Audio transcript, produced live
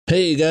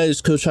Hey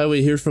guys, Coach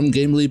Highway here from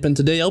GameLeap, and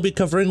today I'll be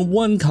covering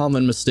one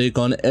common mistake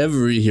on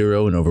every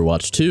hero in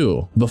Overwatch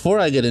 2. Before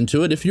I get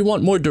into it, if you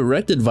want more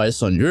direct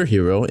advice on your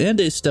hero and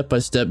a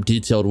step-by-step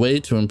detailed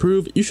way to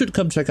improve, you should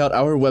come check out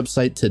our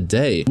website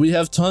today. We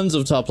have tons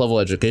of top-level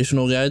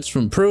educational guides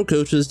from pro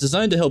coaches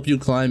designed to help you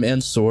climb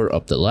and soar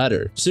up the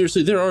ladder.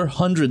 Seriously, there are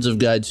hundreds of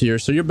guides here,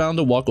 so you're bound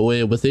to walk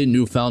away with a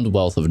newfound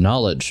wealth of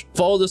knowledge.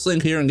 Follow this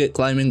link here and get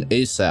climbing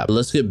ASAP.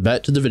 Let's get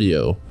back to the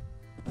video.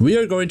 We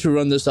are going to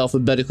run this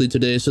alphabetically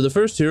today, so the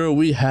first hero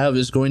we have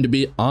is going to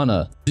be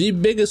Ana. The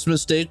biggest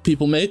mistake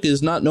people make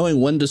is not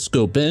knowing when to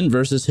scope in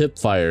versus hip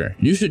fire.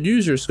 You should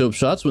use your scope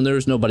shots when there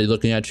is nobody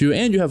looking at you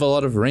and you have a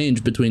lot of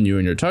range between you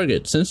and your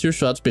target, since your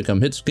shots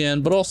become hit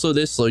scan, but also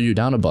they slow you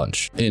down a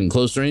bunch. In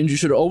close range, you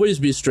should always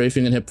be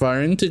strafing and hip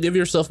firing to give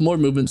yourself more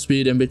movement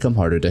speed and become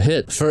harder to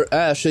hit. For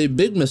Ashe, a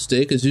big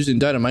mistake is using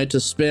dynamite to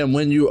spam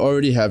when you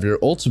already have your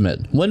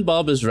ultimate. When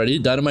Bob is ready,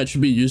 dynamite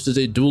should be used as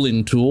a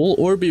dueling tool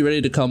or be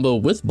ready to combo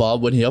with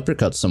Bob when he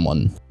uppercuts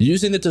someone.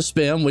 Using it to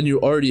spam when you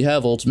already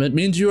have ultimate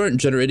means you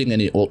aren't generating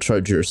any ult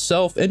charge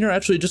yourself, and you're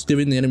actually just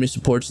giving the enemy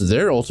supports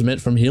their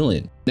ultimate from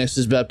healing. Next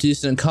is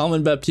Baptiste, and a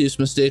common Baptiste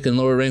mistake in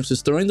lower ranks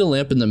is throwing the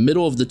lamp in the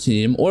middle of the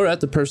team or at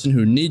the person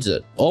who needs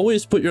it.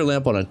 Always put your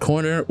lamp on a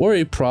corner or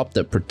a prop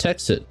that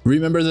protects it.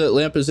 Remember that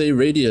lamp is a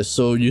radius,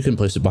 so you can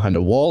place it behind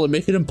a wall and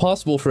make it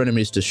impossible for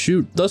enemies to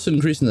shoot, thus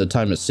increasing the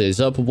time it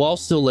stays up while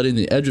still letting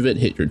the edge of it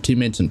hit your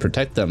teammates and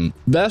protect them.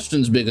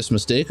 Bastion's biggest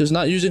mistake is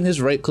not using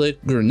his right-click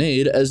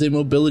grenade as a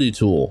mobility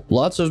tool.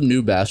 Lots of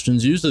new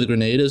Bastions use the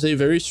grenade as a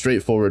very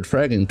straightforward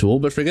fragging tool,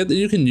 but forget that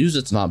you can use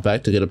its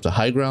knockback to get up to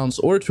high grounds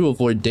or to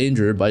avoid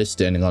danger by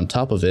standing on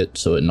top of it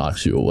so it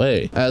knocks you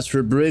away. As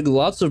for Brig,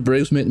 lots of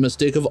Brigs make the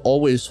mistake of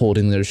always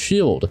holding their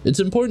shield. It's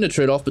important to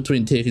trade off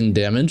between taking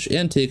damage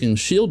and taking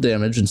shield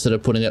damage instead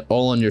of putting it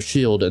all on your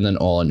shield and then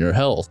all on your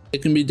health.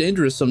 It can be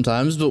dangerous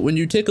sometimes, but when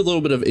you take a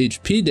little bit of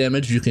HP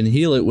damage, you can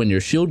heal it when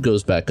your shield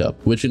goes back up,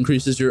 which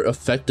increases your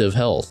effective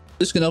health.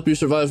 This can help you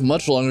survive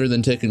much longer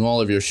than taking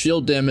all of your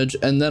shield damage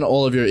and then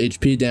all of your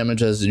HP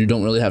damage, as you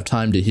don't really have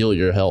time to heal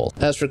your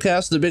health. As for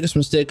Cass, the biggest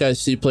mistake I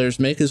see players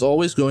make is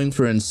always going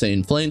for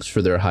insane flanks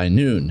for their high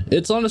noon.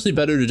 It's honestly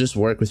better to just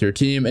work with your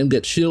team and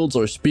get shields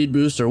or speed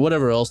boosts or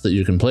whatever else that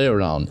you can play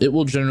around. It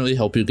will generally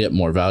help you get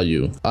more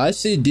value. I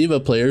see D.Va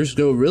players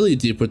go really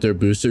deep with their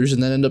boosters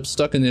and then end up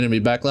stuck in the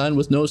enemy backline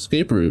with no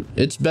escape route.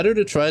 It's better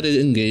to try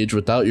to engage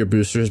without your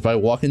boosters by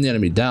walking the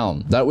enemy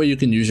down. That way you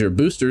can use your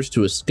boosters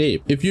to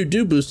escape. If you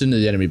do boost into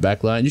the enemy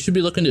backline, you should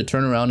be looking to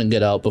turn around and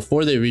get out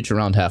before they reach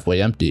around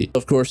halfway empty.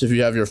 Of course, if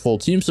you have your full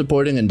team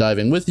supporting and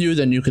diving with you,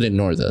 then you can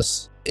ignore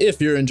this.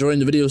 If you're enjoying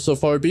the video so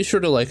far, be sure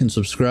to like and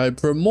subscribe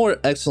for more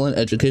excellent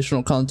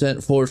educational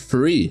content for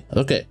free.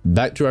 Okay,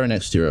 back to our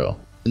next hero.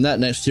 And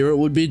that next hero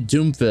would be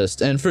Doomfist,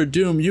 and for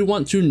Doom, you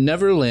want to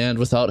never land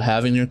without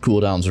having your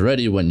cooldowns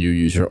ready when you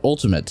use your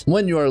ultimate.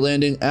 When you are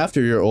landing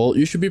after your ult,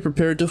 you should be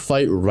prepared to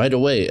fight right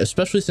away,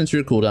 especially since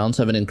your cooldowns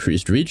have an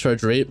increased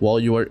recharge rate while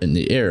you are in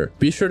the air.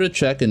 Be sure to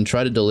check and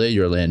try to delay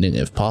your landing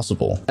if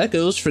possible.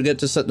 Echoes forget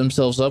to set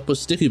themselves up with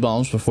sticky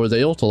bombs before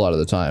they ult a lot of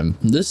the time.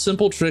 This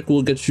simple trick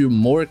will get you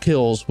more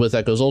kills with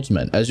Echo's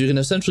ultimate, as you can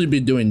essentially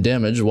be doing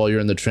damage while you're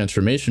in the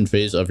transformation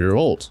phase of your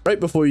ult. Right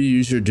before you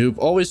use your dupe,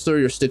 always throw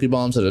your sticky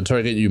bombs at a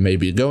target you may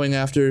be going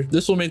after.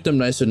 This will make them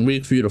nice and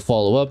weak for you to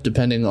follow up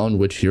depending on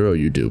which hero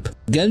you dupe.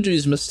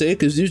 Genji's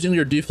mistake is using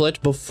your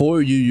deflect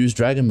before you use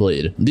Dragon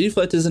Blade.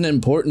 Deflect is an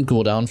important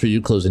cooldown for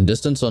you closing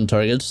distance on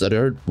targets that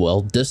are,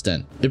 well,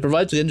 distant. It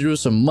provides Genji with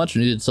some much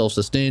needed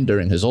self-sustain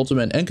during his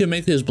ultimate and can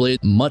make his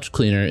blade much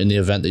cleaner in the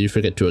event that you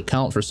forget to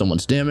account for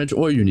someone's damage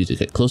or you need to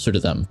get closer to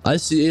them. I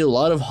see a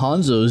lot of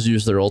Hanzos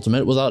use their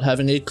ultimate without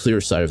having a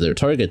clear sight of their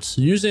targets.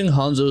 Using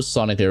Hanzo's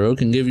Sonic Arrow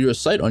can give you a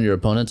sight on your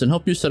opponents and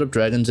help you set up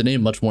dragons in a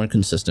much more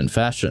consistent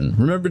fashion.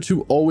 Remember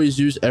to always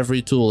use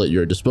every tool at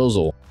your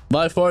disposal.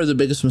 By far the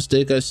biggest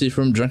mistake I see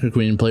from Drunker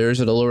Queen players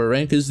at a lower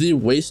rank is the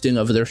wasting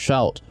of their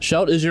shout.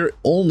 Shout is your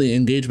only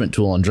engagement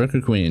tool on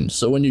Drunker Queen,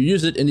 so when you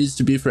use it, it needs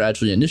to be for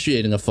actually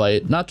initiating a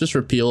fight, not just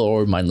for peel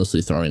or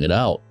mindlessly throwing it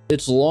out.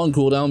 Its long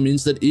cooldown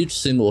means that each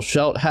single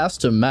shout has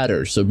to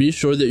matter, so be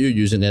sure that you're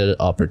using it at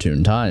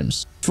opportune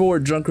times. For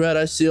Junkrat,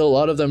 I see a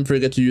lot of them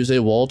forget to use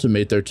a wall to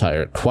make their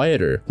tire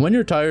quieter. When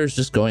your tire is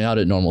just going out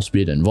at normal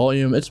speed and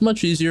volume, it's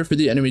much easier for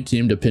the enemy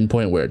team to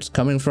pinpoint where it's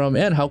coming from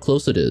and how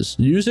close it is.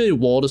 Use a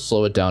wall to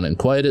slow it down and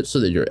quiet it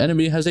so that your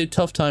enemy has a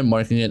tough time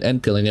marking it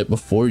and killing it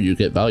before you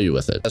get value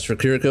with it. As for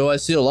Kiriko, I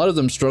see a lot of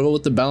them struggle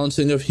with the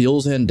balancing of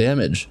heals and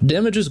damage.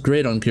 Damage is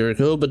great on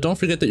Kiriko, but don't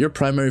forget that your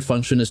primary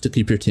function is to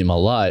keep your team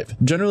alive.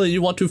 Generally,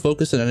 you want to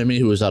focus an enemy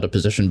who is out of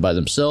position by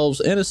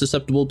themselves and is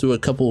susceptible to a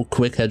couple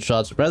quick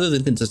headshots rather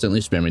than consistently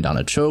spamming down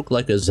a choke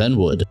like a Zen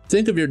would.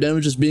 Think of your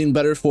damage as being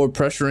better for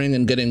pressuring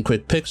and getting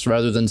quick picks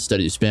rather than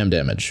steady spam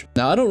damage.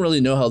 Now, I don't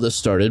really know how this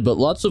started, but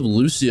lots of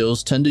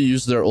Lucios tend to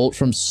use their ult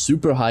from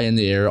super high in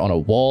the air on a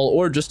wall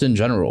or just in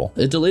general.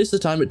 It delays the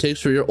time it takes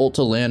for your ult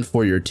to land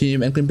for your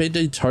team and can paint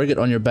a target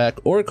on your back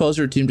or cause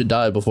your team to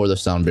die before the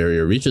sound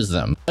barrier reaches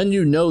them. And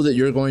you know that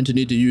you're going to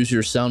need to use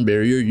your sound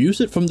barrier, use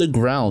it from the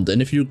ground,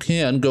 and if you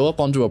can, go up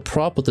onto a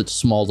prop with its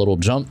small little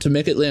jump to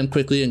make it land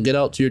quickly and get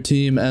out to your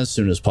team as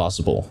soon as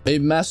possible. A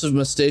massive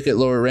mistake at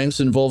lower ranks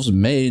involves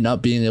Mei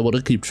not being able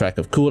to keep track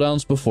of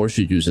cooldowns before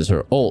she uses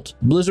her ult.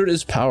 Blizzard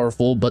is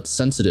powerful but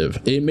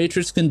sensitive. A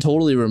Matrix can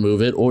totally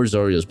remove it, or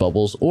Zarya's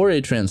bubbles, or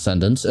a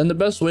Transcendence, and the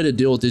best way to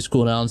deal with these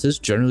cooldowns is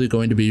generally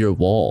going to be your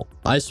wall.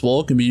 Ice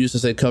Wall can be used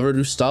as a cover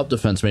to stop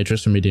Defense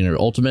Matrix from meeting her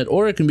ultimate,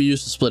 or it can be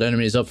used to split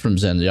enemies up from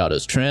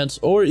Zenyatta's Trance,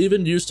 or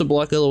even used to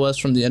block LOS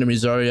from the enemy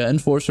Zarya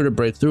and force her to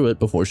break through it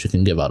before she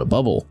can give out a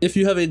bubble. If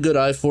you have a good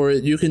eye for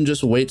it, you can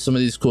just wait some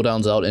of these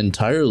cooldowns out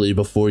entirely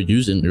before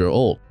using your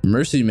ult.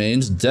 Mercy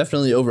mains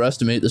definitely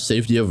overestimate the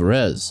safety of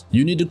res.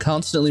 You need to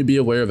constantly be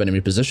aware of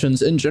enemy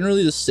positions, and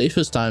generally the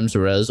safest times to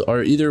res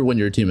are either when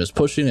your team is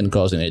pushing and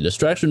causing a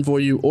distraction for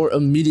you, or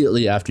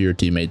immediately after your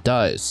teammate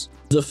dies.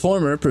 The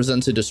former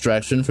presents a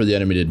distraction for the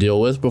enemy to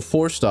deal with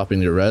before stopping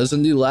your res,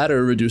 and the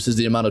latter reduces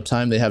the amount of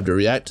time they have to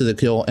react to the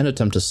kill and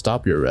attempt to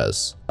stop your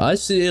res. I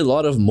see a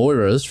lot of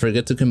Moiras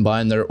forget to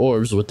combine their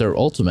orbs with their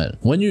ultimate.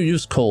 When you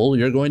use Cole,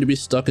 you're going to be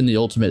stuck in the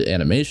ultimate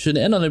animation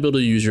and unable to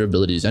use your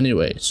abilities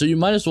anyway, so you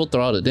might as well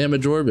throw out a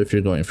damage orb if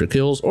you're going for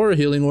kills, or a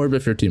healing orb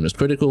if your team is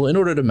critical, in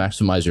order to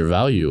maximize your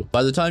value.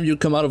 By the time you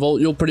come out of ult,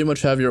 you'll pretty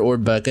much have your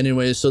orb back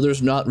anyway, so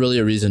there's not really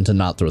a reason to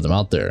not throw them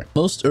out there.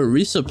 Most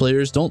Orisa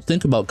players don't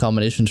think about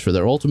combinations for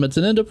their ultimates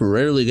and end up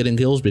rarely getting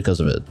kills because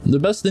of it. The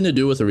best thing to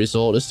do with Orisa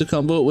ult is to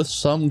combo it with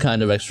some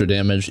kind of extra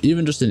damage,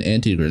 even just an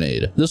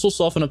anti-grenade. This will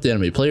soften up the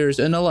enemy players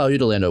and allow you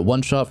to land a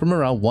one shot from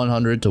around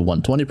 100 to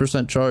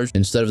 120% charge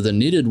instead of the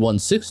needed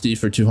 160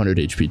 for 200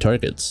 HP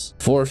targets.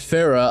 For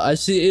Pharah, I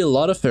see a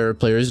lot of Pharah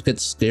players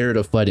get scared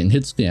of fighting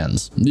hit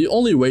scans. The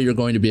only way you're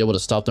going to be able to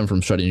stop them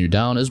from shutting you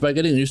down is by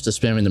getting used to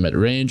spamming them at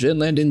range and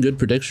landing good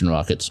prediction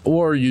rockets,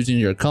 or using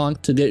your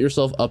conch to get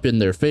yourself up in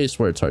their face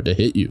where it's hard to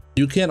hit you.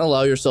 You can't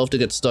allow yourself to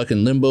get stuck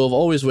in limbo of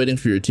always waiting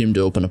for your team to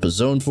open up a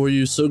zone for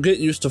you, so get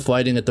used to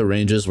fighting at the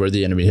ranges where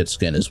the enemy hit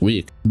scan is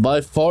weak. By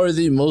far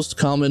the most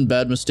common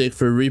bad mistake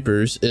for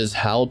Reapers is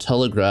how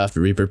telegraphed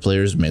Reaper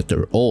players make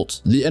their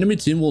ult. The enemy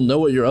team will know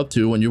what you're up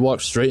to when you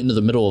walk straight into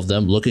the middle of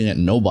them looking at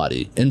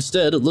nobody.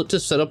 Instead, look to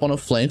set up on a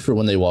flank for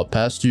when they walk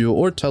past you,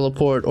 or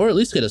teleport, or at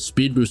least get a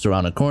speed boost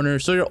around a corner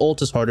so your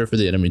ult is harder for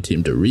the enemy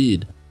team to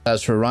read.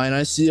 As for Rein,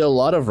 I see a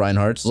lot of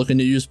Reinhardts looking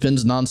to use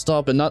pins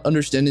non-stop and not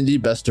understanding the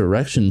best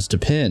directions to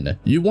pin.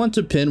 You want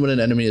to pin when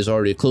an enemy is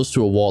already close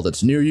to a wall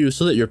that's near you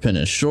so that your pin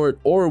is short,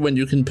 or when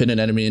you can pin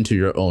an enemy into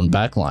your own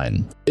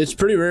backline. It's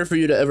pretty rare for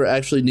you to ever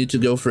actually need to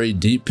go for a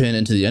deep pin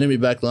into the enemy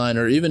backline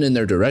or even in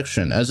their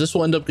direction, as this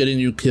will end up getting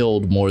you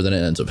killed more than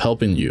it ends up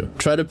helping you.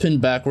 Try to pin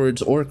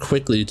backwards or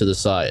quickly to the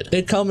side.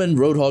 A common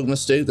Roadhog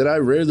mistake that I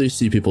rarely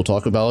see people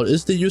talk about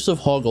is the use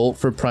of Hog ult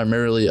for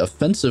primarily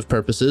offensive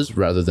purposes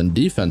rather than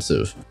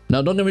defensive.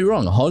 Now don't get me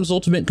wrong, Hog's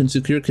ultimate can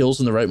secure kills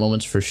in the right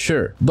moments for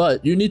sure,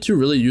 but you need to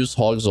really use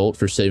Hog's ult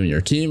for saving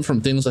your team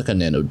from things like a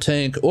nano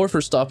tank, or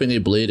for stopping a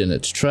blade in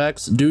its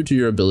tracks due to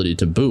your ability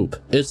to boop.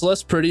 It's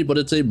less pretty, but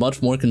it's a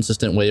much more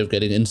consistent way of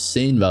getting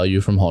insane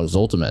value from Hog's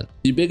ultimate.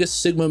 The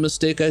biggest Sigma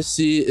mistake I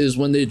see is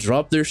when they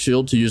drop their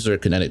shield to use their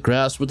kinetic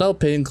grasp without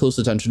paying close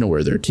attention to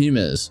where their team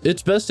is.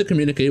 It's best to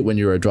communicate when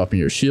you are dropping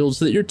your shield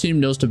so that your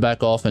team knows to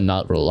back off and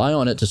not rely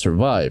on it to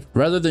survive,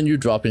 rather than you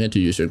dropping it to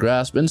use your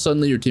grasp and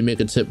suddenly your teammate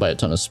gets hit by a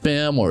ton of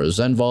spam or a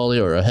Zen volley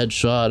or a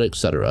headshot,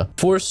 etc.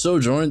 For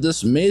Sojourn,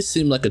 this may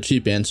seem like a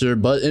cheap answer,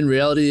 but in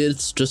reality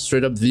it's just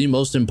straight up the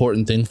most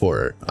important thing for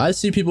her. I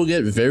see people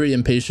get very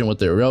impatient with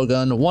their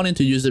railgun, wanting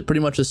to use it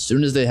pretty much as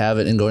soon as they have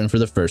it and going for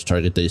the first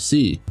target they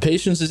see.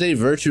 Patience is a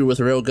virtue with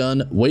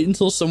railgun. Wait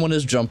until someone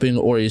is jumping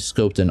or a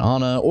scoped in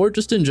Ana, or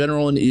just in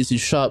general an easy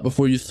shot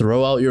before you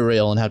throw out your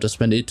rail and have to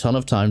spend a ton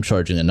of time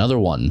charging another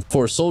one.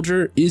 For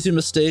Soldier, easy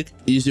mistake,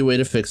 easy way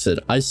to fix it.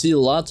 I see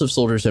lots of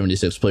Soldier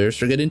 76 players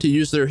forgetting to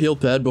use their heal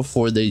pad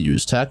before they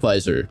use tac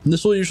visor.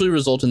 This will usually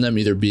result in them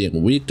either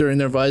being weak during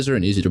their visor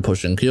and easy to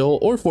push and kill,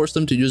 or force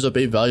them to use up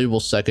a valuable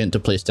second to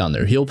place down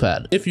their heal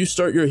pad. If you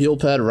start your heal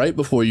pad right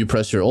before you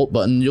press your ult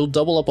button, you'll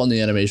double up on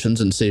the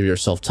animations and save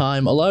yourself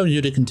time, allowing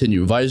you to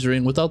continue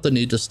visoring without the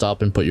need to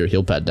stop and put your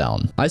heal pad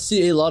down. I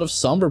see a lot of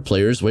Somber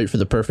players wait for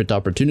the perfect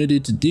opportunity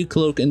to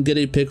decloak and get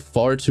a pick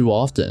far too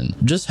often.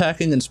 Just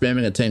hacking and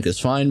spamming a tank is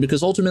fine,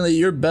 because ultimately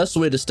your best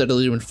way to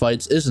steadily win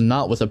fights is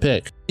not with a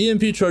pick.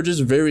 EMP charges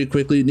very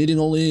quickly, needing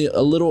only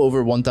a little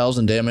over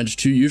 1000 damage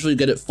to usually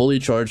get it fully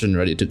charged and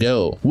ready to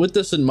go. With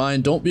this in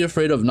mind, don't be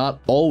afraid of not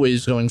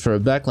always going for a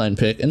backline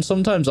pick, and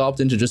sometimes opt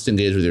in to just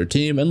engage with your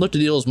team and look to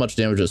deal as much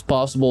damage as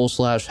possible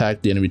 /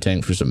 hack the enemy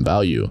tank for some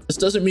value. This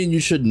doesn't mean you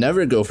should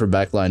never go for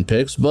backline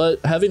picks, but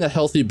having a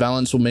healthy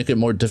balance will make it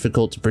more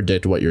difficult to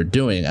predict what you're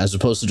doing, as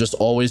opposed to just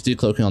always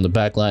decloaking on the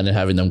backline and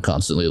having them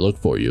constantly look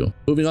for you.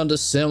 Moving on to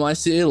Sim, I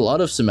see a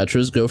lot of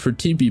Symmetras go for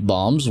TP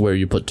bombs, where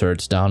you put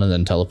turrets down and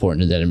then teleport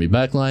into the enemy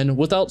backline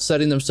without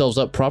setting themselves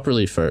up properly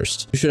properly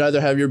first. You should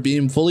either have your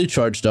beam fully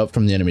charged up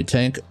from the enemy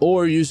tank,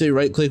 or use a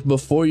right click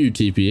before you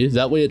TP,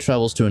 that way it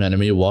travels to an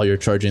enemy while you're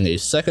charging a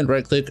second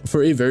right click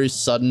for a very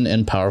sudden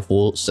and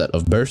powerful set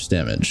of burst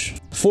damage.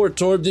 For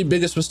Torb, the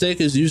biggest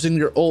mistake is using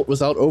your ult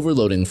without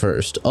overloading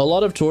first. A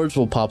lot of Torbs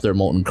will pop their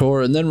molten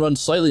core and then run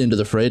slightly into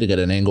the fray to get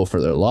an angle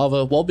for their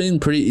lava, while being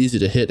pretty easy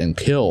to hit and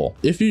kill.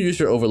 If you use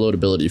your overload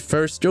ability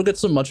first, you'll get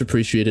some much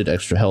appreciated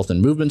extra health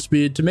and movement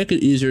speed to make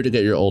it easier to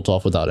get your ult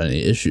off without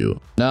any issue.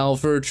 Now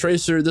for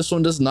Tracer, this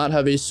one does not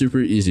have a super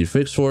easy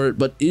fix for it,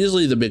 but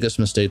easily the biggest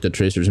mistake that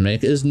Tracers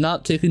make is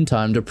not taking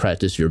time to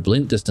practice your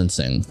blink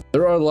distancing.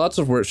 There are lots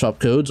of workshop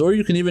codes, or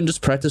you can even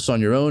just practice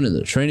on your own in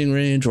the training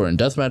range or in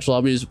deathmatch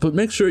lobbies, but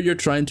make sure you're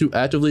trying to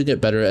actively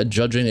get better at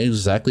judging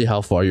exactly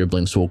how far your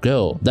blinks will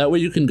go. That way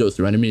you can go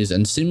through enemies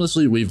and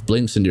seamlessly weave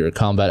blinks into your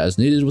combat as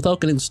needed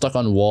without getting stuck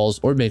on walls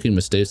or making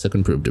mistakes that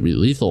can prove to be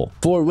lethal.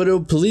 For Widow,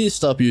 please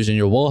stop using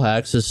your wall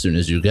hacks as soon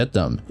as you get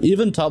them.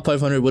 Even top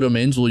 500 Widow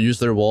mains will use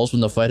their walls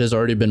when the fight has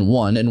already been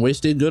won and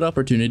waste a good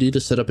opportunity to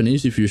set up an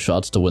easy few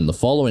shots to win the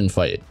following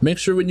fight. Make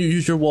sure when you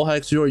use your wall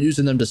hacks you are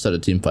using them to set a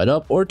team fight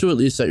up, or to at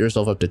least set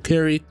yourself up to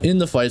carry in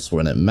the fights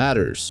when it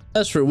matters.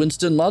 As for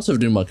Winston, lots of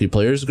new monkey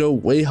players go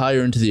way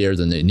higher into the air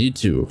than they need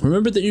to.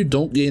 Remember that you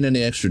don't gain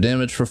any extra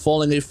damage for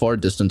falling a far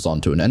distance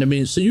onto an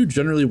enemy, so you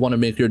generally want to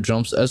make your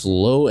jumps as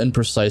low and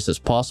precise as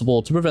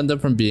possible to prevent them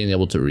from being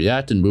able to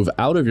react and move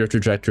out of your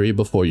trajectory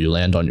before you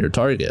land on your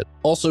target.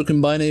 Also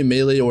combine a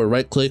melee or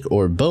right click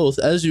or both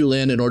as you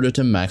land in order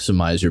to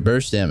maximize your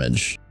burst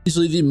damage.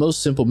 Easily the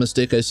most simple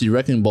mistake I see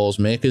wrecking balls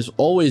make is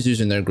always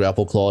using their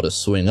grapple claw to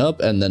swing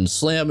up and then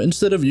slam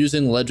instead of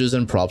using ledges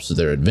and props to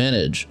their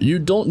advantage. You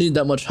don't need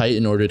that much height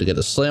in order to get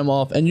a slam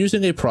off, and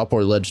using a prop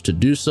or ledge to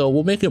do so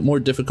will make it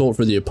more difficult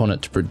for the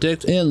opponent to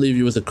predict and leave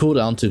you with a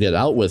cooldown to get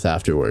out with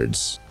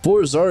afterwards.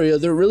 For Zarya,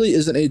 there really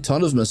isn't a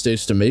ton of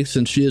mistakes to make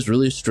since she is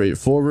really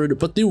straightforward,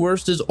 but the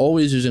worst is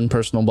always using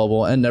personal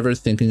bubble and never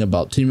thinking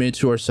about teammates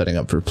who are setting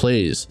up for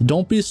plays.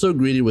 Don't be so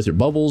greedy with your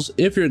bubbles.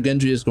 If your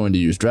Genji is going to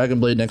use Dragon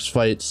Blade next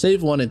fight,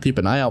 save one and keep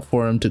an eye out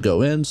for him to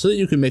go in so that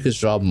you can make his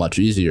job much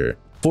easier.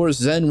 For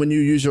Zen, when you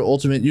use your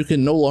ultimate, you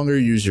can no longer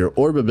use your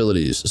orb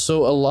abilities,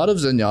 so a lot of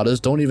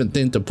Zenyatas don't even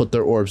think to put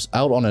their orbs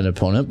out on an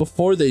opponent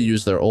before they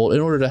use their ult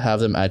in order to have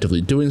them actively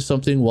doing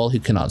something while he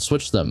cannot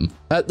switch them.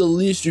 At the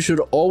least, you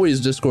should always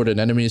discord an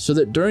enemy so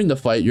that during the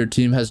fight your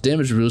team has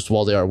damage boost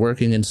while they are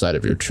working inside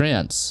of your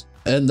trance.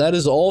 And that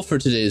is all for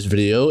today's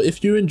video.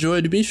 If you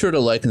enjoyed, be sure to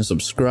like and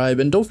subscribe,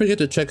 and don't forget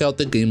to check out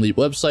the GameLeap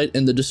website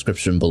in the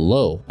description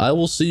below. I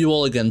will see you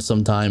all again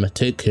sometime.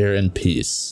 Take care and peace.